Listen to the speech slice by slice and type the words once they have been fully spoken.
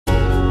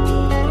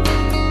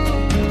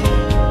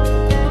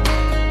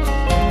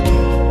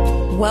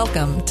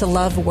Welcome to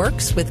Love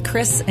Works with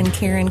Chris and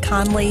Karen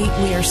Conley.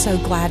 We are so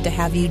glad to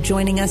have you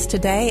joining us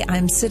today.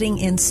 I'm sitting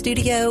in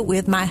studio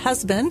with my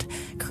husband,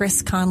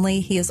 Chris Conley.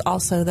 He is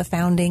also the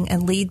founding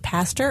and lead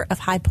pastor of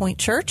High Point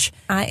Church.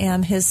 I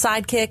am his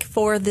sidekick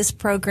for this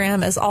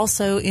program as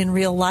also in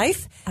real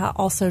life. I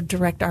also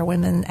direct our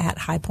women at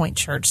High Point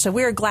Church. So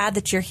we're glad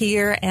that you're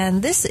here,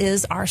 and this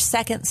is our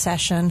second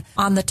session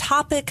on the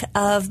topic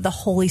of the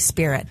Holy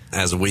Spirit.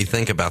 As we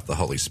think about the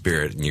Holy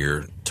Spirit, and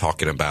you're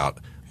talking about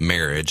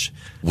marriage,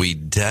 we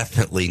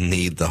definitely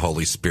need the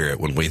Holy Spirit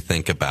when we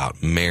think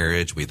about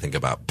marriage, we think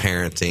about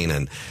parenting,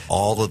 and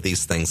all of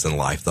these things in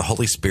life. The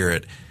Holy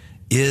Spirit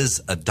is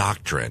a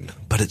doctrine,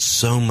 but it's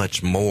so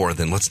much more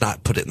than, let's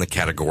not put it in the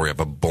category of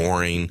a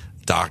boring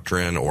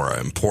doctrine or an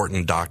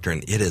important doctrine.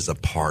 It is a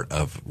part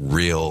of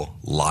real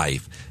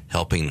life,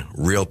 helping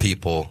real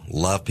people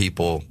love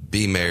people,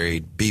 be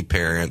married, be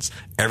parents,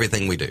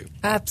 everything we do.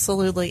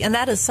 Absolutely. And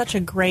that is such a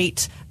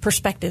great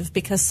perspective,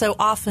 because so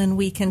often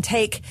we can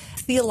take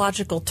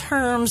theological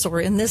terms,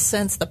 or in this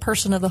sense, the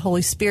person of the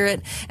Holy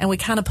Spirit, and we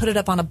kind of put it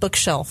up on a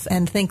bookshelf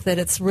and think that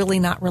it's really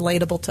not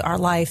relatable to our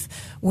life,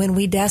 when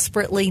we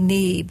desperately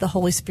need the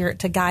Holy Spirit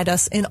to guide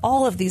us in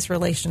all of these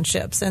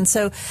relationships. And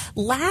so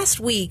last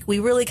week, we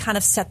really kind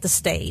of set the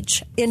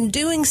stage. In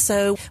doing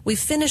so, we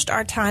finished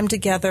our time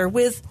together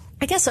with,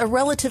 I guess, a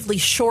relatively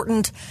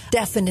shortened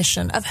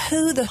definition of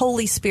who the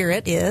Holy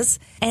Spirit is.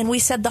 And we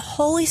said the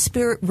Holy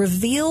Spirit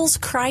reveals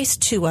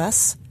Christ to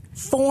us,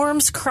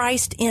 forms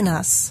Christ in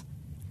us,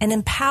 and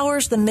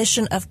empowers the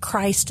mission of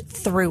Christ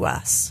through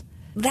us.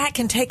 That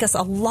can take us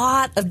a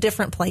lot of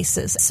different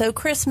places. So,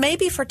 Chris,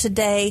 maybe for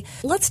today,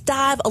 let's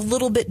dive a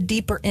little bit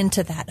deeper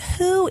into that.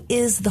 Who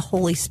is the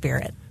Holy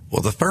Spirit?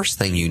 Well, the first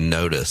thing you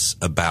notice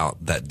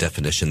about that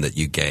definition that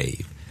you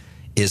gave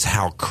is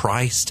how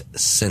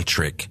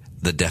Christ-centric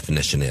the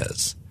definition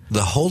is.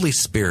 The Holy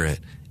Spirit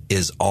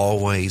is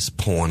always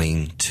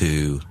pointing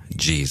to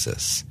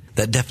Jesus.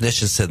 That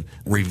definition said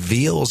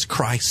reveals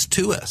Christ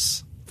to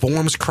us,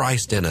 forms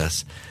Christ in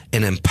us,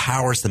 and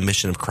empowers the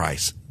mission of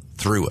Christ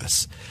through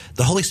us.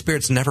 The Holy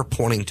Spirit's never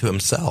pointing to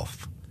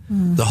himself.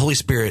 The Holy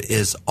Spirit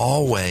is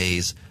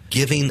always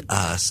giving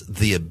us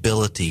the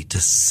ability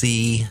to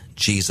see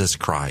Jesus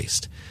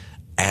Christ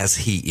as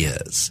he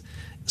is,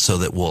 so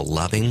that we'll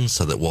love him,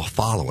 so that we'll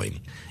follow him.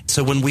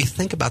 So when we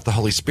think about the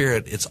Holy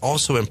Spirit, it's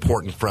also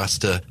important for us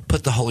to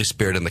put the Holy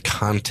Spirit in the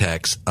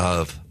context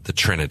of the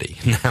Trinity.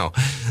 Now,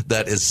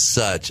 that is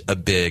such a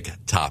big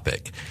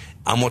topic.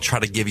 I'm going to try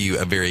to give you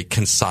a very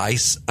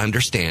concise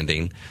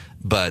understanding,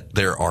 but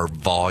there are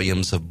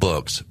volumes of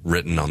books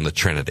written on the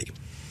Trinity.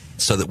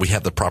 So that we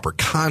have the proper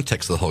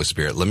context of the Holy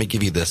Spirit, let me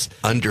give you this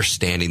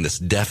understanding, this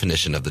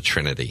definition of the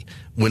Trinity.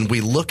 When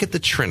we look at the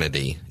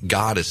Trinity,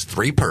 God is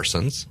three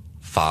persons: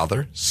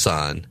 Father,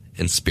 Son,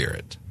 and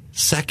Spirit.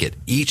 Second,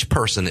 each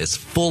person is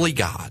fully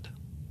God.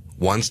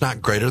 One's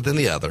not greater than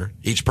the other.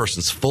 Each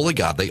person's fully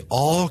God. They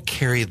all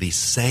carry the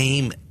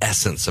same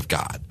essence of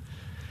God.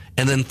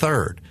 And then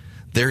third,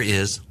 there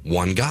is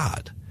one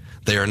God.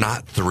 They are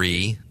not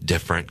three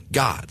different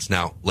gods.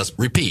 Now, let's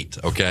repeat,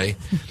 okay?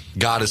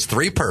 God is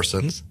three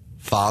persons: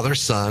 Father,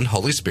 Son,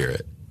 Holy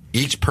Spirit.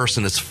 Each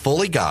person is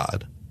fully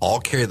God. All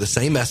carry the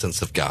same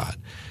essence of God.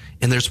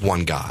 And there's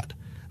one God.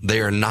 They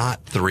are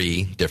not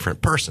three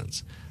different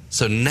persons.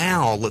 So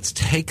now let's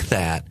take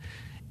that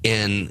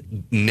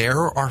and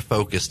narrow our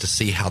focus to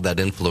see how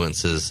that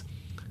influences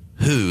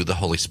who the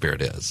Holy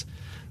Spirit is.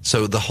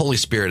 So the Holy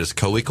Spirit is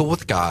co-equal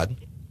with God.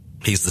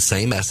 He's the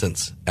same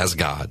essence as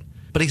God,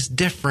 but he's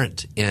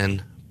different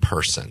in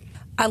person.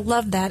 I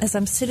love that. As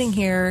I'm sitting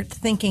here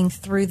thinking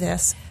through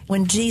this,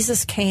 when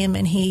Jesus came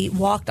and he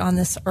walked on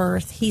this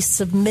earth, he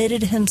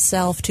submitted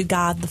himself to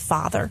God the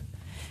Father.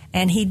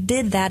 And he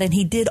did that, and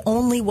he did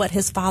only what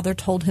his Father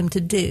told him to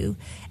do.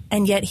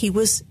 And yet he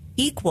was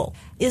equal.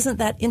 Isn't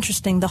that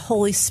interesting? The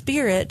Holy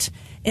Spirit,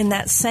 in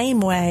that same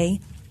way,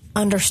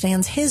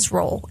 understands his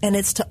role, and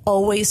it's to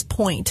always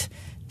point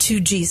to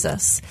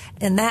Jesus.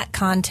 In that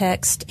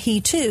context,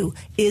 he too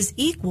is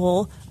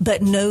equal,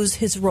 but knows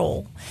his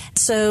role.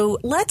 So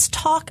let's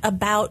talk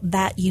about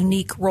that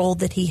unique role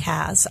that he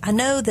has. I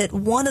know that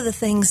one of the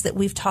things that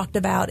we've talked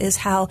about is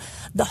how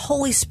the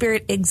Holy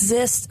Spirit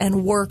exists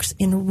and works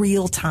in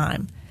real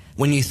time.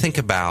 When you think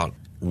about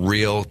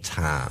real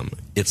time,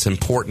 it's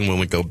important when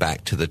we go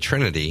back to the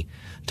Trinity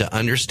to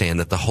understand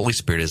that the Holy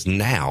Spirit is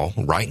now,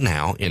 right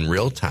now, in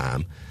real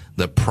time,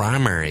 the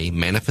primary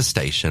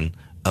manifestation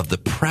of the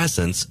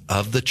presence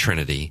of the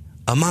Trinity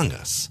among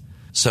us.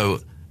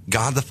 So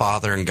God the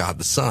Father and God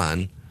the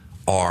Son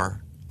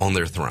are on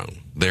their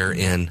throne. They're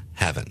in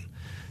heaven.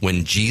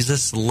 When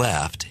Jesus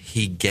left,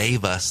 he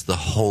gave us the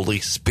Holy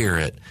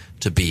Spirit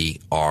to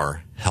be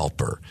our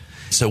helper.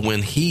 So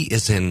when he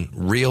is in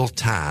real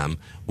time,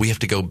 we have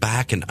to go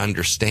back and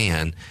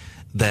understand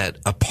that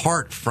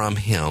apart from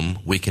him,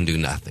 we can do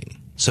nothing.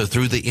 So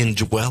through the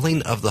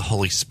indwelling of the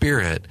Holy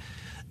Spirit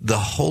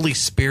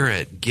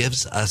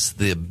gives us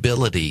the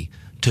ability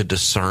to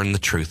discern the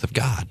truth of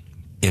God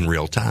in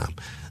real time.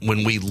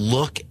 When we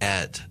look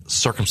at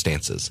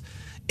circumstances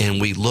and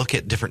we look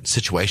at different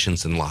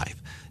situations in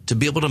life, to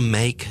be able to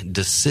make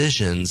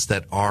decisions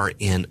that are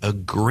in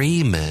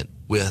agreement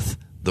with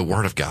the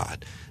Word of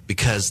God,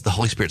 because the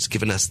Holy Spirit's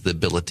given us the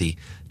ability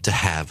to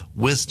have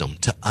wisdom,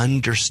 to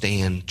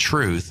understand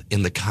truth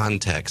in the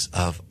context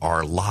of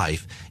our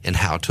life and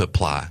how to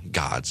apply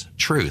God's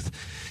truth.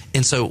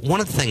 And so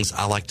one of the things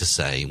I like to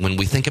say when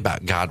we think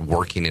about God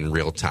working in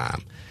real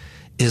time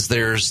is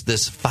there's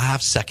this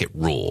 5-second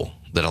rule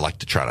that I like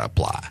to try to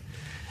apply.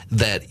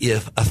 That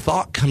if a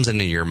thought comes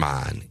into your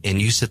mind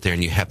and you sit there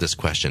and you have this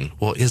question,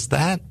 well, is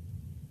that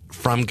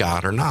from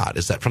God or not?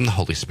 Is that from the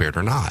Holy Spirit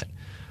or not?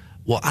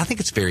 Well, I think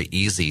it's very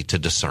easy to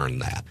discern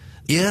that.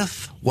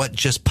 If what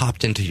just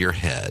popped into your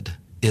head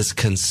is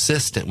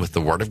consistent with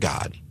the Word of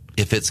God,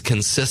 if it's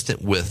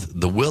consistent with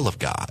the will of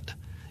God,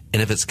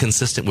 and if it's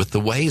consistent with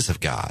the ways of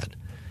God,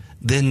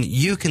 then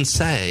you can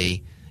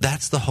say,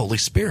 that's the Holy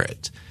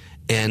Spirit.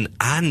 And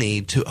I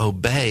need to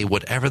obey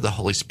whatever the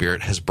Holy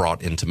Spirit has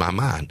brought into my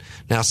mind.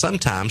 Now,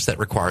 sometimes that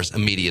requires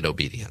immediate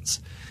obedience.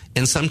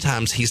 And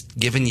sometimes he's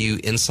given you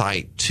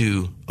insight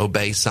to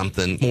obey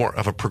something more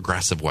of a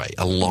progressive way,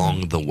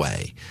 along the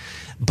way.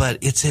 But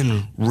it's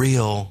in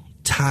real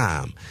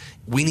time.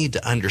 We need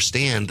to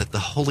understand that the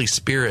Holy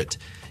Spirit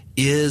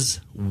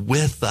is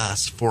with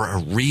us for a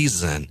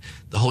reason.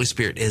 The Holy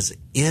Spirit is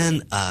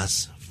in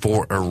us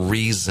for a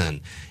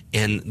reason.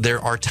 And there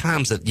are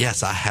times that,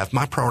 yes, I have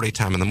my priority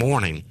time in the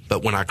morning,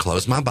 but when I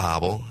close my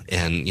Bible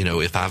and,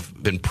 if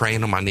I've been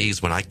praying on my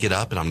knees, when I get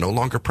up and I'm no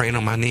longer praying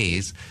on my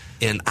knees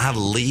and I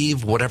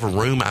leave whatever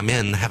room I'm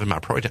in having my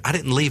priority time, I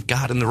didn't leave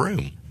God in the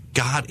room.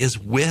 God is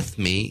with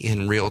me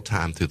in real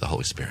time through the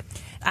Holy Spirit.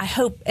 I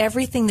hope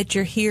everything that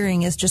you're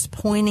hearing is just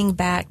pointing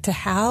back to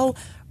how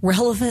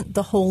relevant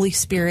the Holy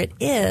Spirit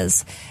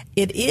is.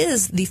 It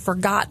is the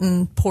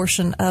forgotten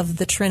portion of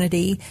the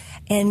Trinity,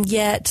 and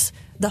yet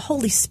the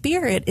Holy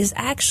Spirit is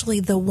actually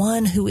the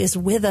one who is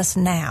with us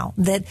now.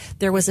 That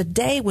there was a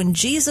day when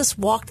Jesus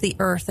walked the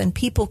earth and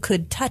people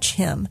could touch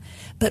him.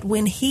 But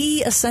when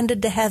he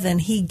ascended to heaven,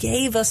 he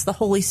gave us the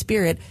Holy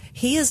Spirit.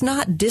 He is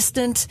not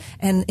distant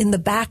and in the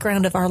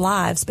background of our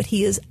lives, but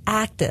he is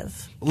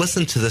active.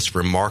 Listen to this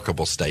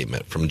remarkable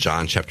statement from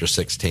John chapter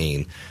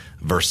 16,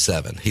 verse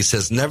 7. He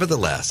says,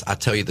 "Nevertheless, I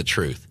tell you the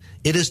truth.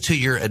 It is to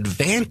your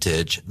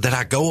advantage that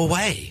I go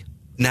away."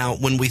 Now,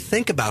 when we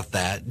think about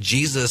that,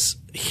 Jesus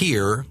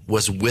here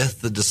was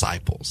with the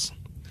disciples.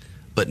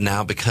 But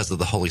now, because of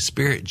the Holy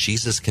Spirit,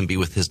 Jesus can be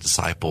with his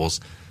disciples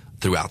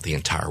throughout the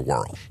entire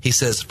world. He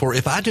says, "For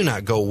if I do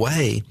not go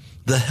away,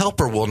 the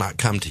Helper will not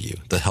come to you."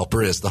 The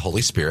Helper is the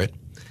Holy Spirit.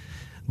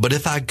 "But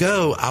if I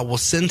go, I will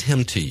send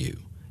him to you.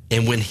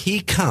 And when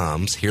he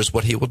comes," here's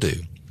what he will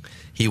do.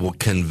 "He will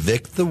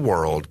convict the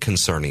world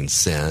concerning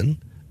sin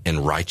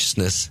and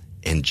righteousness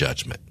and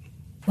judgment."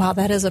 Wow,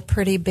 that is a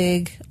pretty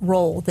big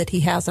role that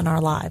he has in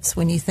our lives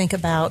when you think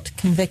about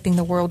convicting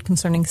the world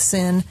concerning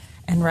sin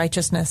and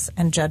righteousness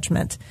and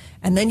judgment.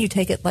 And then you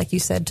take it, like you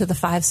said, to the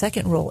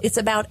 5-second rule. It's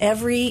about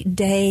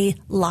everyday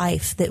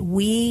life that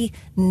we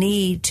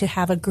need to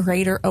have a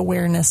greater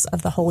awareness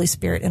of the Holy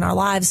Spirit in our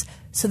lives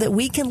so that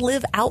we can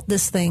live out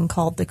this thing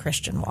called the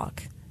Christian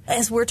walk.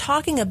 As we're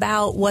talking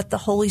about what the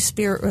Holy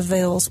Spirit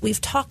reveals,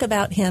 we've talked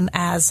about him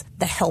as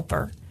the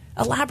helper.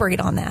 Elaborate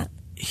on that.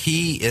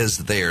 He is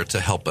there to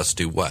help us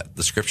do what?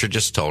 The scripture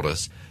just told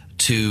us,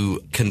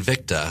 to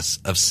convict us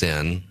of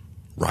sin,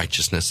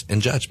 righteousness,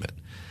 and judgment.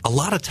 A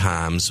lot of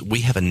times we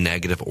have a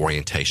negative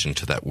orientation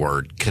to that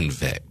word,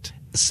 convict.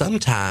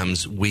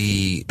 Sometimes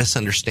we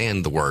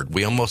misunderstand the word.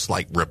 We almost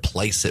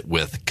replace it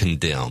with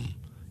condemn.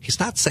 He's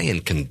not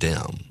saying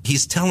condemn.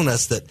 He's telling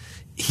us that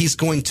he's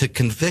going to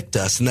convict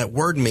us, and that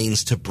word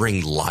means to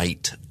bring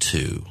light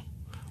to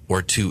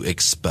or to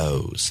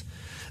expose.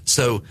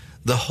 So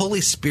the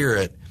Holy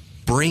Spirit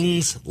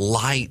brings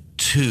light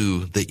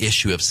to the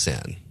issue of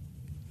sin.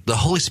 The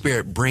Holy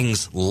Spirit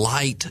brings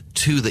light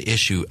to the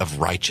issue of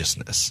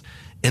righteousness.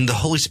 And the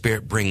Holy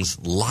Spirit brings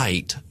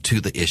light to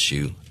the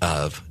issue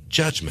of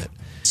judgment.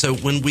 So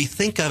when we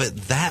think of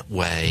it that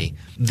way,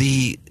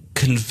 the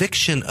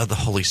conviction of the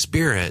Holy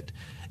Spirit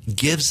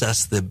gives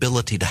us the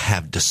ability to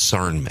have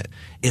discernment.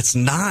 It's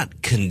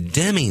not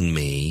condemning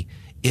me.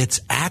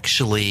 It's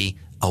actually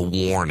a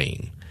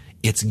warning.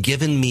 It's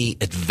given me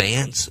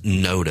advance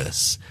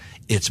notice.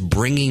 It's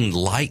bringing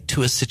light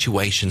to a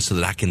situation so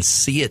that I can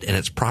see it in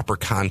its proper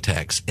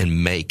context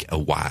and make a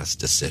wise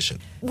decision.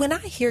 When I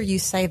hear you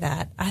say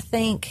that, I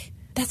think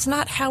that's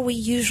not how we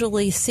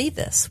usually see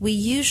this. We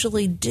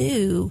usually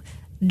do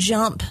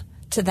jump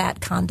to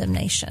that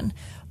condemnation.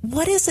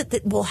 What is it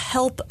that will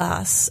help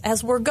us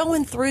as we're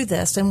going through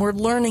this and we're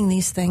learning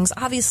these things?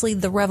 Obviously,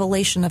 the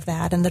revelation of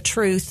that and the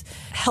truth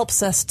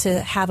helps us to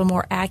have a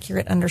more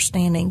accurate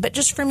understanding. But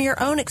just from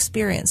your own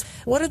experience,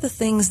 what are the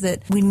things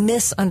that we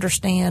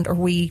misunderstand or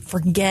we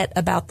forget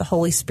about the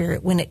Holy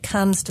Spirit when it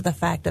comes to the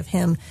fact of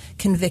him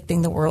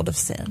convicting the world of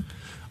sin?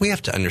 We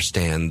have to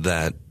understand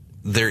that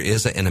there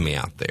is an enemy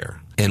out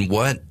there. And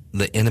what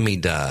the enemy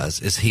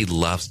does is he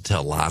loves to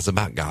tell lies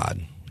about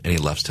God, and he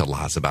loves to tell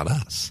lies about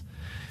us.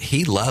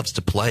 He loves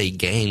to play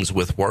games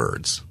with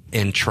words.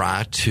 and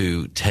try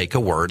to take a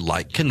word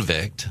like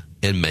convict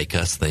and make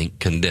us think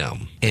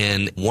condemn.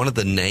 And one of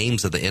the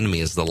names of the enemy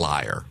is the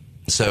liar.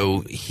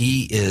 So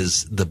he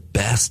is the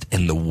best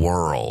in the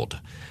world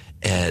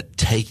at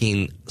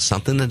taking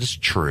something that is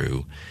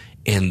true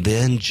and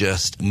then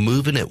just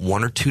moving it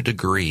 1 or 2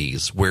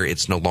 degrees where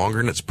it's no longer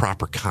in its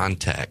proper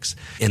context.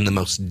 And the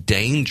most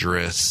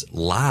dangerous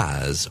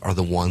lies are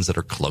the ones that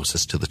are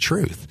closest to the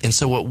truth. And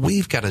so what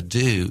we've got to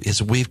do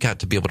is we've got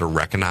to be able to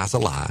recognize a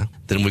lie,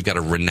 then we've got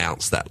to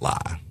renounce that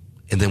lie,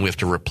 and then we have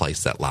to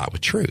replace that lie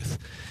with truth.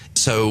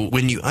 So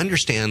when you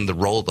understand the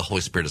role of the Holy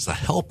Spirit as a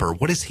helper,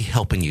 what is he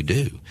helping you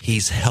do?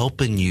 He's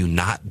helping you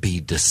not be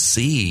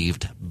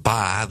deceived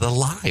by the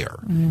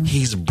liar.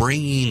 He's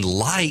bringing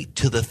light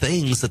to the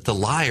things that the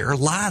liar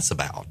lies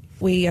about.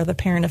 We are the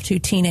parent of 2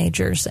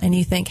 teenagers, and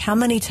you think, how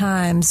many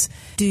times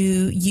do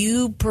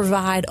you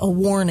provide a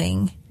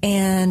warning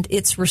and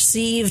it's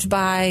received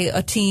by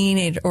a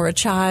teen or a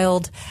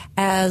child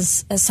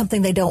as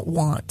something they don't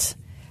want?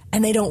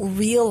 And they don't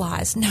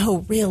realize,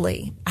 no,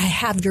 really, I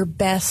have your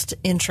best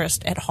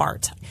interest at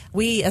heart.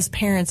 We as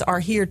parents are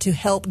here to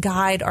help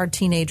guide our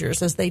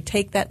teenagers as they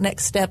take that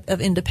next step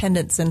of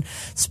independence and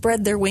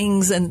spread their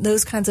wings and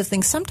those kinds of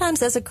things.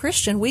 Sometimes as a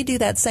Christian, we do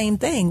that same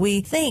thing.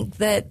 We think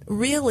that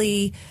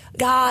really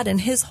God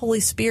and his Holy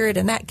Spirit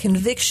and that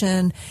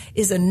conviction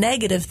is a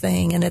negative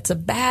thing and it's a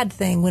bad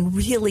thing when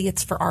really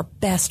it's for our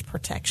best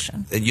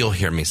protection. And you'll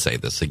hear me say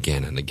this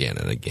again and again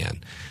and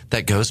again.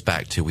 That goes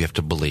back to we have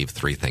to believe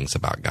 3 things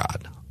about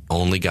God.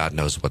 Only God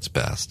knows what's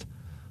best.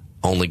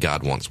 Only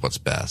God wants what's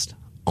best.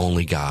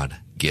 Only God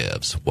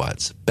gives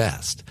what's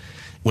best.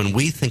 When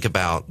we think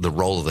about the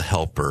role of the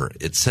helper,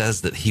 it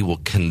says that he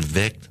will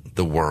convict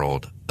the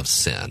world of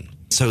sin.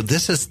 So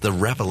this is the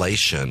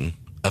revelation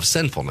of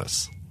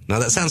sinfulness. Now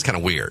that sounds kind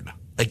of weird.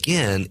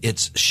 Again,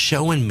 it's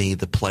showing me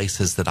the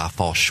places that I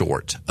fall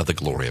short of the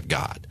glory of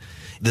God.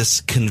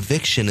 This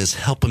conviction is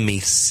helping me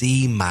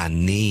see my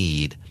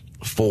need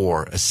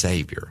for a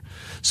Savior.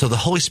 So the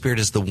Holy Spirit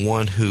is the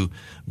one who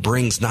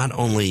brings not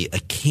only a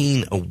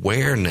keen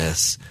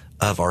awareness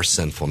of our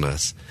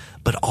sinfulness,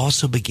 but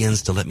also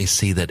begins to let me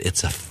see that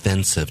it's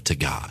offensive to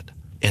God.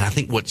 And I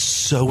think what's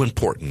so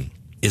important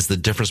is the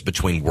difference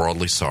between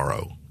worldly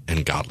sorrow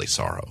and godly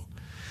sorrow.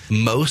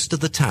 Most of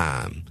the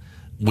time,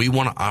 we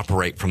want to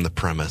operate from the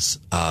premise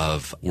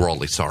of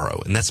worldly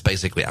sorrow. And that's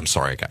basically, I'm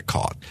sorry I got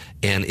caught.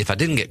 And if I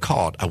didn't get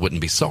caught, I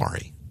wouldn't be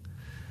sorry.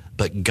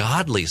 But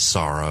godly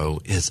sorrow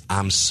is,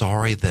 I'm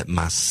sorry that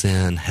my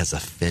sin has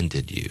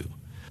offended you.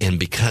 And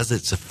because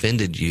it's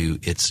offended you,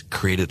 it's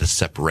created a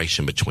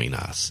separation between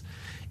us.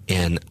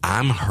 And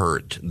I'm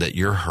hurt that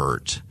you're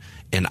hurt.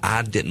 And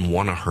I didn't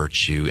want to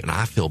hurt you, and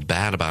I feel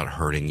bad about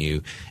hurting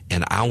you,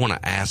 and I want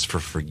to ask for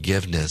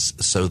forgiveness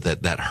so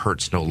that that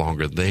hurt's no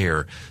longer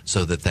there,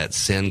 so that that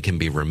sin can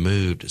be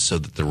removed, so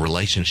that the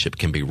relationship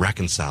can be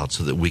reconciled,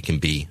 so that we can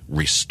be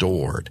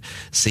restored.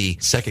 See,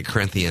 2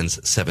 Corinthians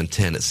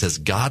 7:10, it says,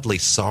 godly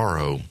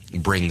sorrow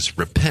brings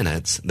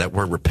repentance. That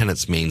word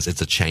repentance means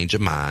it's a change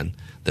of mind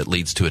that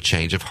leads to a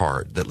change of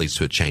heart, that leads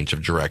to a change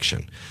of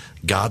direction.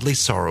 Godly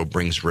sorrow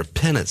brings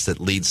repentance that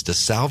leads to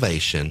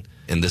salvation,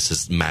 and this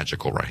is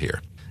magical right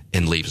here,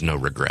 and leaves no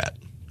regret.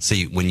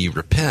 See, when you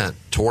repent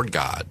toward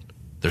God,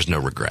 there's no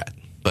regret.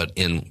 But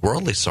in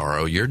worldly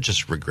sorrow, you're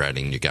just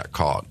regretting you got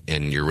caught,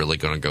 and you're really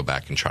going to go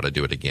back and try to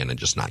do it again and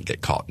just not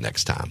get caught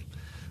next time.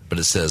 But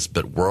it says,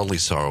 but worldly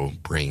sorrow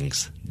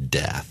brings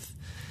death.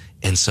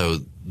 And so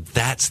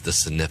that's the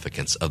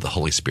significance of the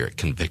Holy Spirit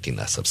convicting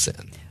us of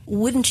sin.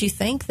 Wouldn't you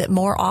think that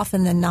more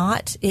often than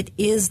not, it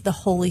is the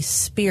Holy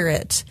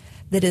Spirit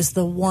that is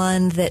the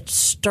one that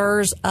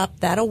stirs up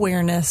that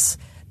awareness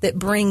that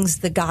brings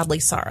the godly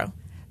sorrow?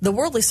 The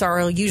worldly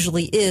sorrow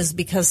usually is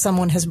because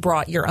someone has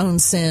brought your own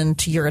sin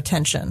to your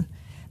attention.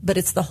 But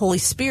it's the Holy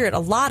Spirit a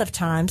lot of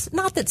times,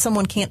 not that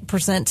someone can't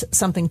present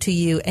something to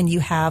you and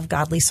you have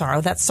godly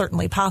sorrow. That's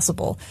certainly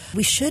possible.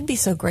 We should be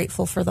so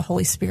grateful for the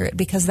Holy Spirit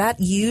because that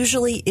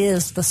usually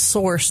is the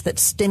source that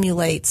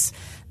stimulates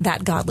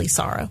that godly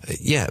sorrow.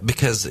 Yeah,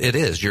 because it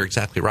is. You're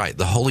exactly right.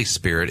 The Holy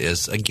Spirit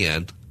is,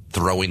 again,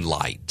 throwing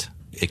light,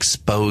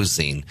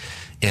 exposing.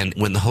 And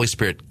when the Holy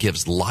Spirit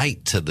gives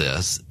light to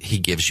this, he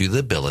gives you the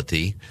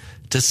ability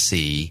to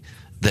see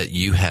that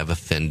you have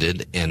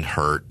offended and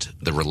hurt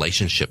the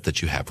relationship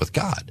that you have with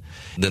God.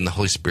 Then the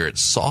Holy Spirit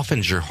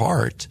softens your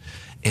heart,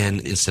 and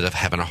instead of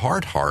having a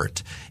hard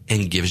heart,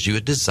 and gives you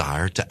a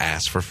desire to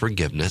ask for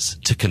forgiveness,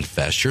 to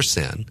confess your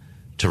sin,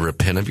 to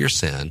repent of your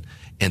sin,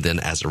 and then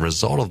as a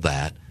result of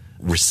that,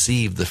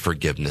 receive the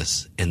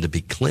forgiveness and to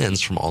be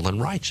cleansed from all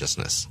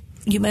unrighteousness.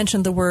 You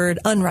mentioned the word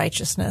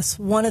unrighteousness.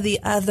 One of the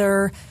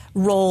other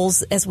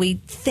roles as we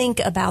think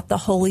about the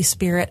Holy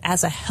Spirit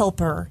as a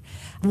helper,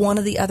 one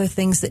of the other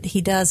things that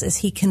he does is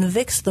he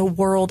convicts the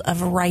world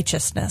of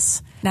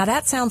righteousness. Now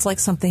that sounds like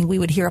something we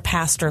would hear a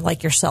pastor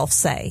like yourself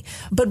say,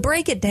 but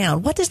break it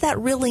down. What does that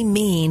really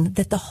mean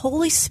that the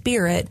Holy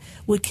Spirit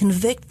would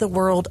convict the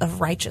world of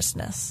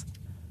righteousness?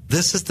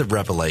 This is the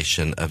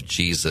revelation of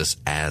Jesus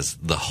as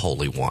the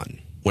Holy One.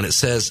 When it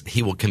says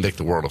he will convict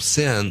the world of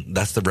sin,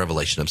 that's the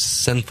revelation of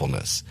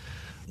sinfulness.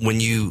 When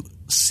you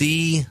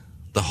see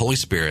the Holy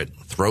Spirit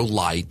throw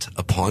light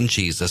upon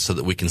Jesus so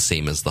that we can see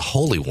him as the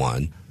Holy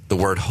One, the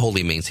word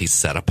holy means he's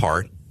set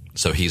apart,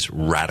 so he's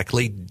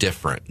radically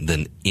different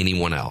than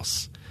anyone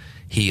else.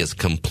 He is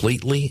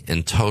completely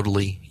and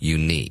totally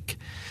unique,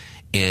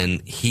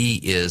 and he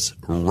is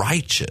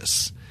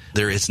righteous.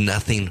 There is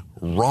nothing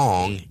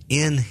wrong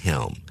in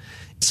him.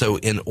 So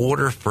in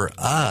order for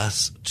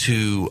us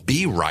to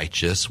be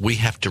righteous, we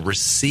have to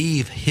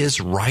receive his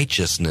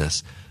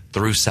righteousness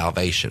through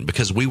salvation,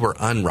 because we were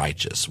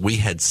unrighteous. We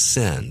had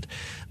sinned.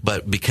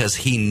 But because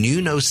he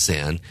knew no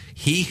sin,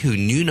 he who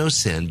knew no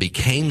sin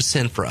became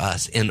sin for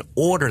us in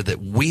order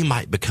that we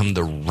might become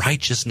the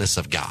righteousness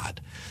of God.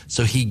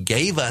 So he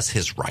gave us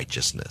his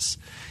righteousness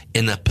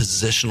in a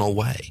positional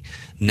way.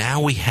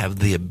 Now we have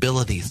the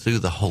ability through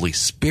the Holy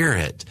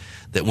Spirit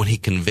that when he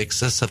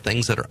convicts us of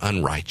things that are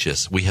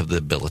unrighteous, we have the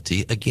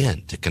ability,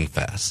 again, to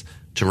confess,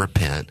 to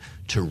repent,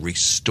 to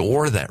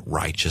restore that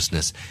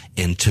righteousness,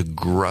 and to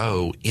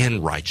grow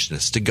in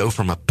righteousness, to go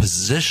from a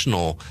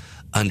positional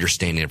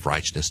understanding of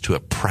righteousness to a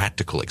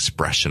practical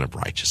expression of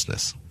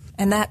righteousness.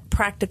 And that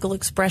practical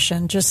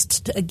expression,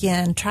 just to,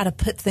 again, try to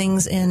put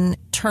things in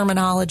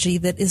terminology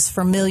that is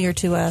familiar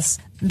to us,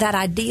 that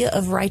idea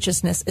of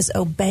righteousness is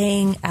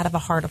obeying out of a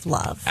heart of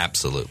love.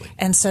 Absolutely.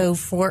 And so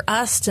for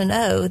us to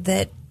know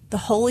that the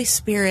Holy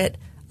Spirit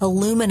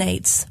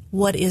illuminates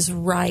what is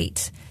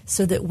right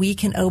so that we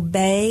can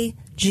obey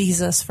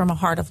Jesus from a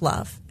heart of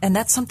love. And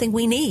that's something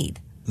we need.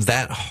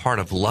 That heart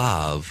of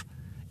love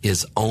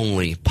is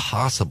only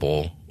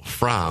possible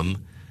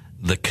from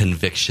the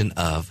conviction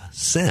of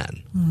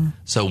sin.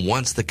 So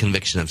once the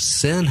conviction of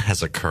sin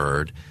has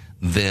occurred,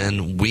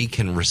 then we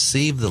can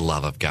receive the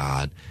love of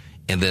God,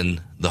 and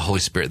then the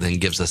Holy Spirit then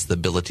gives us the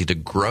ability to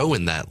grow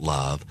in that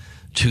love,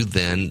 to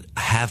then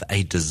have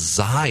a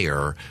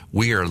desire.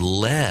 We are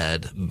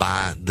led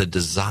by the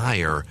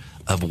desire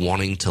of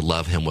wanting to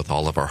love him with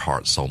all of our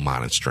heart, soul,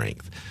 mind, and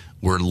strength.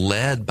 We're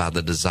led by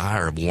the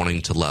desire of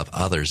wanting to love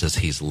others as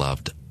he's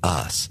loved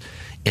us.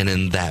 And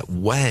in that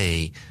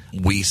way,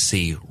 we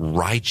see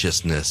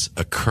righteousness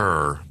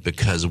occur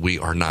because we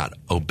are not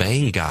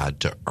obeying God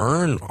to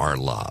earn our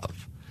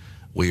love.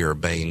 We are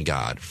obeying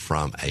God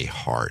from a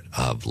heart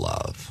of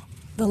love.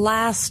 The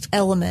last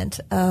element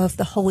of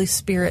the Holy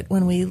Spirit,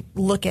 when we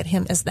look at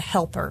him as the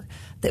helper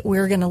that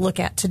we're going to look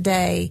at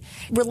today,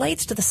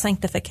 relates to the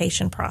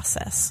sanctification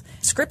process.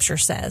 Scripture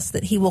says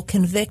that he will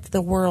convict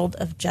the world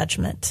of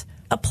judgment.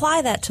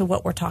 Apply that to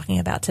what we're talking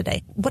about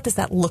today. What does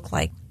that look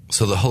like?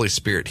 So the Holy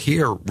Spirit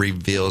here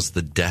reveals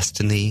the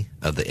destiny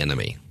of the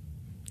enemy,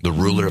 the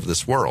ruler of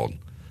this world,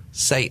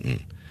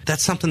 Satan.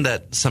 That's something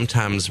that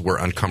sometimes we're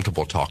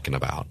uncomfortable talking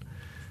about.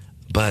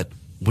 But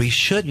we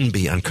shouldn't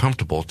be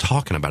uncomfortable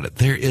talking about it.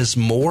 There is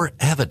more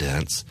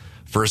evidence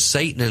for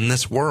Satan in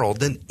this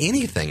world than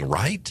anything,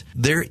 right?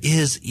 There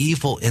is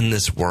evil in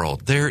this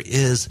world. There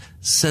is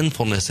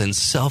sinfulness and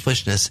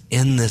selfishness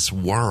in this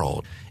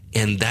world.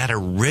 And that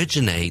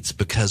originates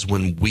because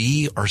when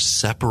we are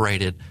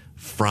separated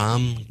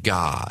from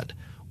God,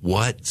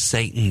 what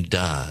Satan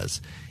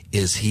does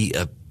is he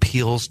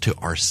appeals to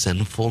our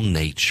sinful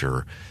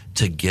nature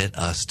to get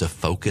us to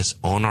focus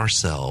on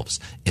ourselves.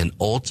 And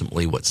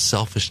ultimately what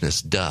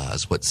selfishness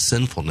does, what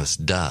sinfulness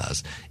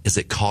does, is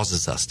it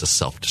causes us to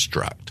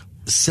self-destruct.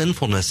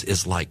 Sinfulness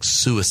is like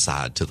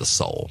suicide to the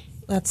soul.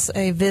 That's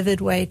a vivid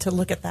way to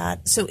look at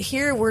that. So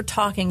here we're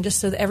talking, just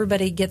so that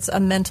everybody gets a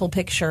mental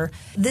picture,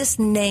 this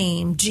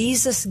name,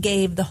 Jesus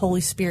gave the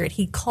Holy Spirit.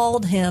 He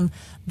called him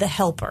the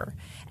Helper.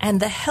 And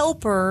the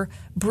Helper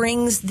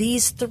brings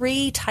these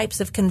three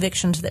types of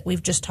convictions that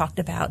we've just talked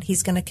about.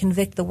 He's going to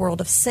convict the world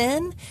of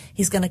sin,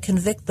 he's going to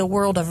convict the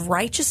world of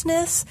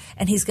righteousness,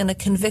 and he's going to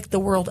convict the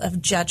world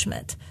of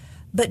judgment.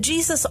 But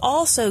Jesus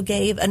also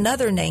gave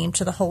another name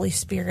to the Holy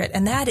Spirit,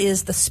 and that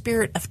is the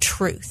Spirit of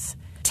Truth.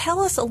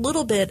 Tell us a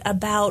little bit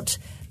about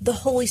the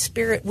Holy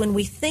Spirit when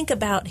we think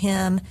about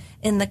him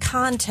in the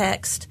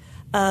context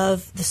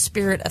of the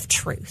Spirit of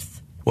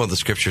Truth. Well, the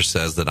Scripture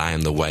says that I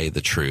am the way,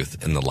 the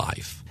truth, and the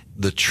life.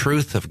 The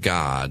truth of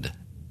God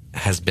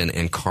has been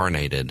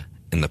incarnated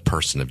in the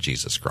person of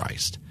Jesus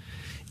Christ.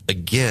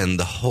 Again,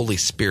 the Holy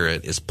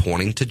Spirit is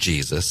pointing to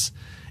Jesus,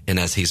 and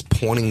as he's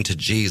pointing to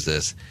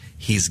Jesus,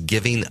 he's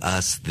giving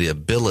us the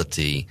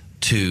ability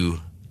to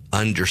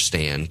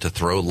understand, to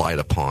throw light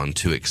upon,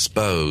 to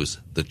expose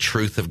the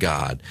truth of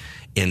God,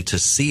 and to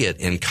see it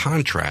in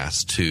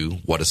contrast to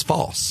what is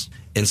false.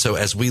 And so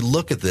as we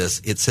look at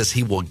this, it says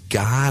he will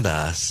guide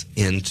us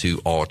into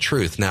all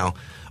truth. Now,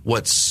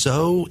 what's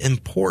so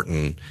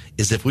important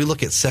is if we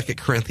look at 2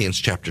 Corinthians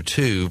chapter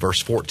 2,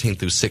 verse 14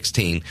 through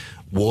 16,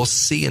 we'll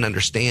see and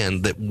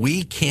understand that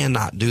we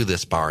cannot do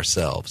this by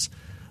ourselves.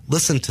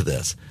 Listen to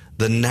this.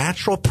 The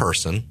natural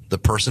person, the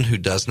person who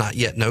does not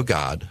yet know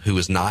God, who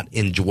is not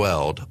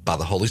indwelled by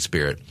the Holy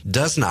Spirit,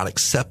 does not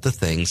accept the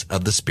things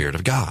of the Spirit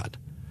of God,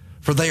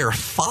 for they are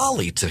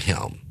folly to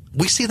him.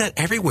 We see that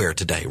everywhere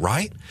today,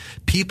 right?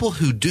 People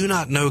who do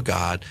not know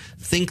God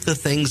think the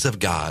things of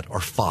God are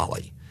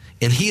folly.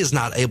 and he is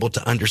not able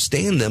to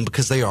understand them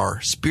because they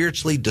are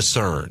spiritually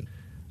discerned.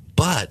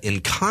 But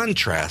in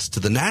contrast to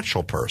the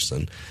natural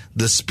person,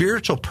 the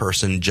spiritual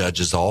person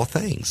judges all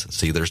things.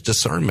 See, there's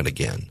discernment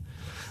again.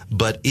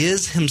 But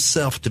is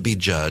himself to be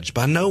judged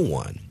by no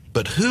one.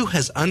 But who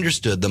has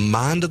understood the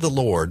mind of the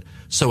Lord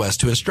so as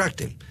to instruct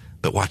him?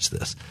 But watch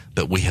this.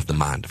 But we have the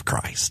mind of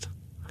Christ.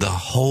 The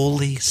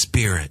Holy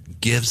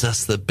Spirit gives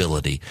us the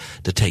ability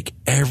to take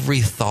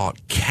every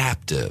thought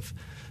captive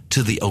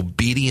to the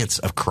obedience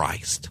of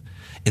Christ.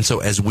 And so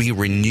as we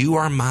renew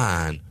our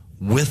mind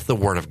with the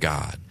Word of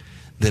God,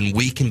 then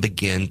we can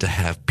begin to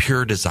have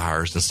pure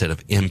desires instead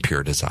of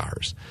impure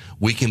desires.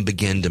 We can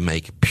begin to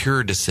make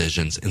pure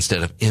decisions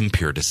instead of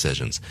impure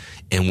decisions.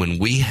 And when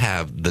we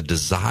have the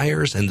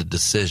desires and the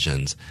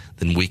decisions,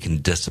 then we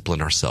can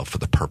discipline ourselves for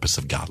the purpose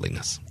of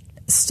godliness.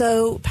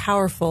 So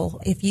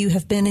powerful. If you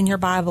have been in your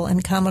Bible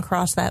and come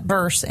across that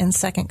verse in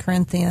 2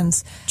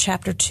 Corinthians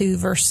chapter 2,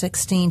 verse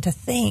 16, to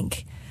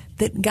think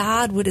that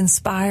God would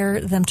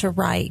inspire them to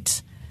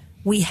write,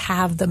 we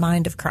have the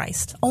mind of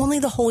Christ. Only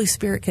the Holy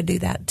Spirit could do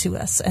that to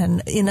us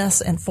and in us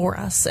and for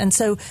us. And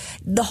so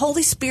the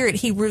Holy Spirit,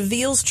 he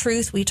reveals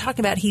truth. We talk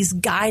about he's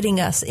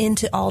guiding us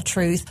into all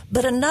truth.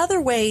 But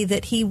another way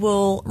that he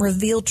will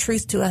reveal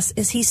truth to us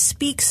is he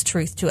speaks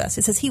truth to us.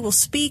 It says he will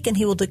speak and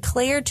he will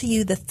declare to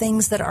you the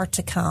things that are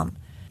to come.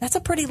 That's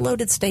a pretty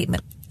loaded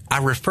statement. I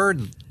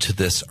referred to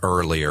this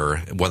earlier,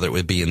 whether it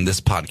would be in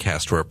this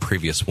podcast or a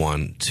previous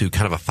one, to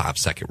kind of a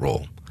 5-second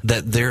rule.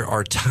 That there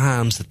are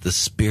times that the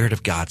Spirit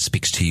of God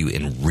speaks to you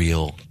in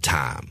real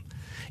time,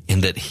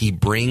 and that he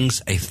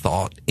brings a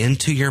thought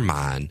into your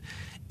mind,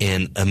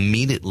 and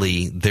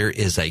immediately there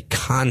is a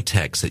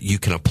context that you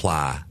can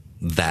apply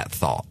that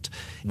thought.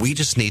 We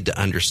just need to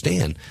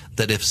understand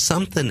that if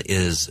something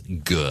is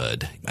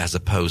good as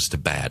opposed to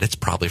bad, it's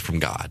probably from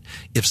God.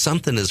 If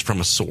something is from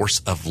a source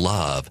of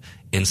love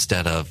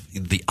instead of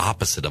the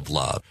opposite of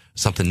love,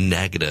 something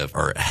negative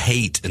or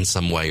hate in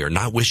some way or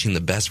not wishing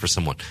the best for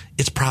someone,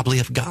 it's probably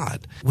of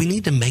God. We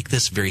need to make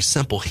this very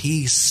simple.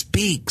 He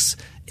speaks.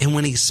 And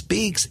when he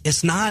speaks,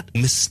 it's not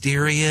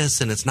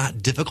mysterious and it's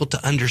not difficult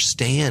to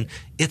understand.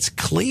 It's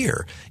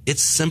clear.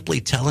 It's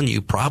simply telling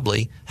you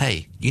probably,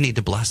 hey, you need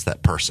to bless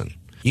that person.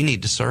 You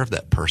need to serve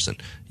that person.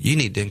 You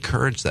need to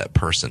encourage that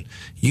person.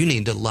 You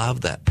need to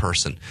love that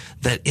person.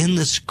 That in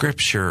the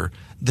scripture,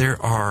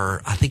 there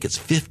are, I think it's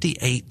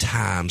 58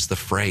 times the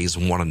phrase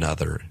one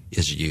another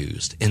is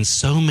used. And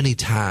so many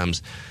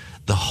times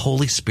the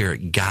Holy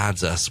Spirit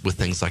guides us with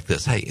things like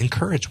this. Hey,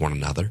 encourage one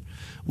another.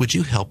 Would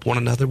you help one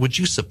another? Would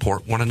you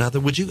support one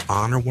another? Would you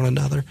honor one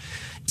another?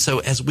 So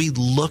as we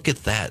look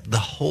at that, the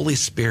Holy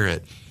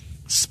Spirit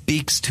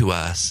speaks to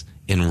us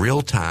in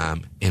real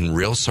time, in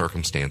real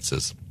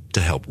circumstances,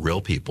 to help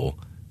real people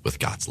with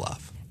God's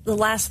love. The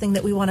last thing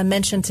that we want to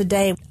mention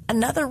today,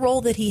 another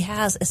role that he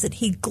has is that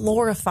he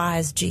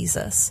glorifies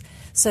Jesus.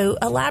 So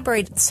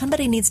elaborate.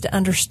 Somebody needs to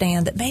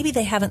understand that maybe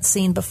they haven't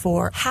seen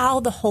before how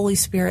the Holy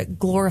Spirit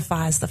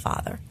glorifies the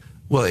Father.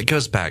 Well, it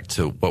goes back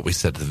to what we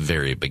said at the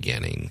very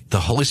beginning. The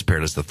Holy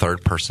Spirit as the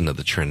third person of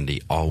the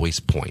Trinity always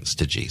points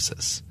to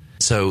Jesus.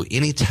 So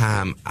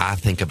anytime I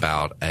think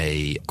about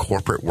a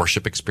corporate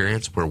worship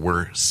experience where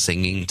we're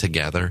singing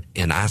together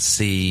and I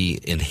see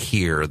and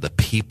hear the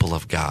people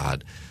of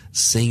God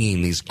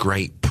singing these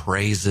great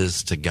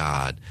praises to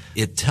God,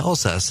 it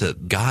tells us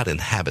that God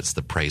inhabits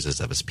the praises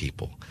of his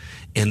people.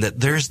 And that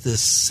there's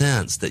this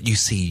sense that you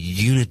see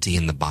unity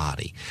in the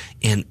body.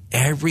 And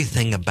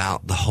everything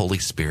about the Holy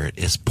Spirit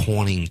is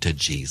pointing to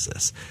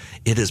Jesus.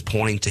 It is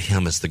pointing to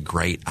him as the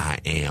great I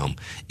am.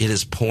 It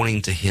is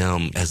pointing to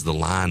him as the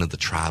Lion of the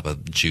tribe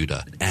of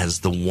Judah, as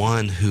the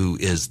one who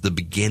is the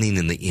beginning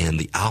and the end,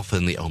 the Alpha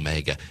and the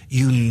Omega.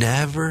 You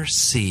never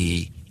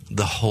see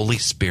the Holy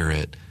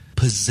Spirit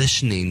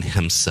positioning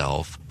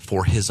himself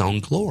for his own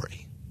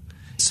glory.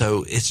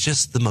 So it's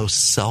just the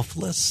most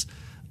selfless,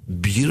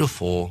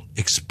 beautiful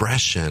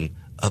expression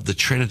of the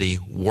Trinity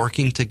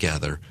working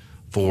together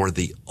for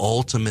the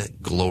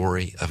ultimate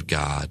glory of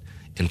God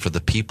and for the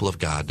people of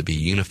God to be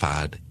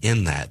unified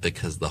in that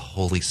because the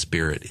Holy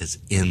Spirit is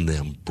in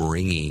them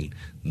bringing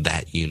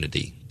that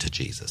unity to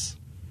Jesus.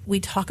 We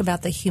talk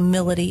about the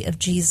humility of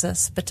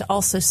Jesus, but to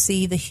also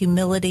see the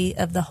humility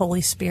of the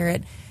Holy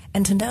Spirit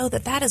and to know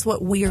that that is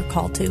what we are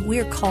called to. We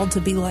are called to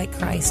be like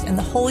Christ, and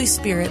the Holy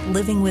Spirit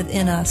living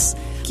within us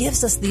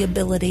gives us the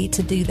ability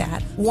to do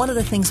that. One of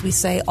the things we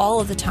say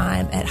all of the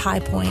time at High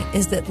Point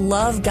is that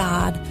love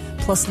God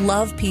plus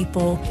love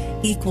people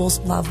equals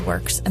love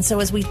works. And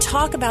so as we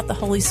talk about the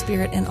Holy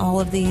Spirit in all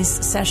of these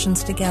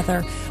sessions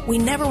together, we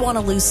never want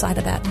to lose sight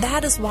of that.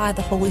 That is why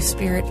the Holy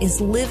Spirit is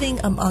living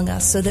among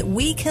us so that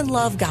we can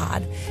love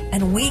God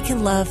and we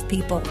can love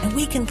people and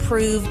we can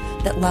prove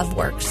that love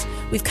works.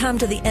 We've come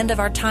to the end of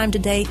our time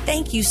today.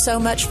 Thank you so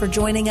much for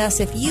joining us.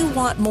 If you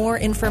want more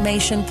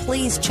information,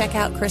 please check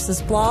out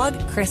Chris's blog,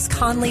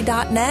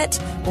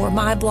 chrisconley.net, or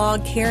my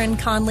blog,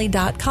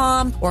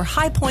 karenconley.com, or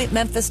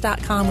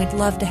highpointmemphis.com. We'd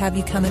love to have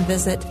you come and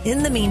visit.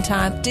 In the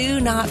meantime, do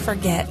not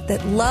forget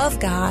that love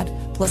God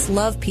plus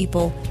love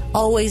people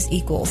always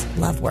equals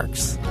love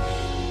works.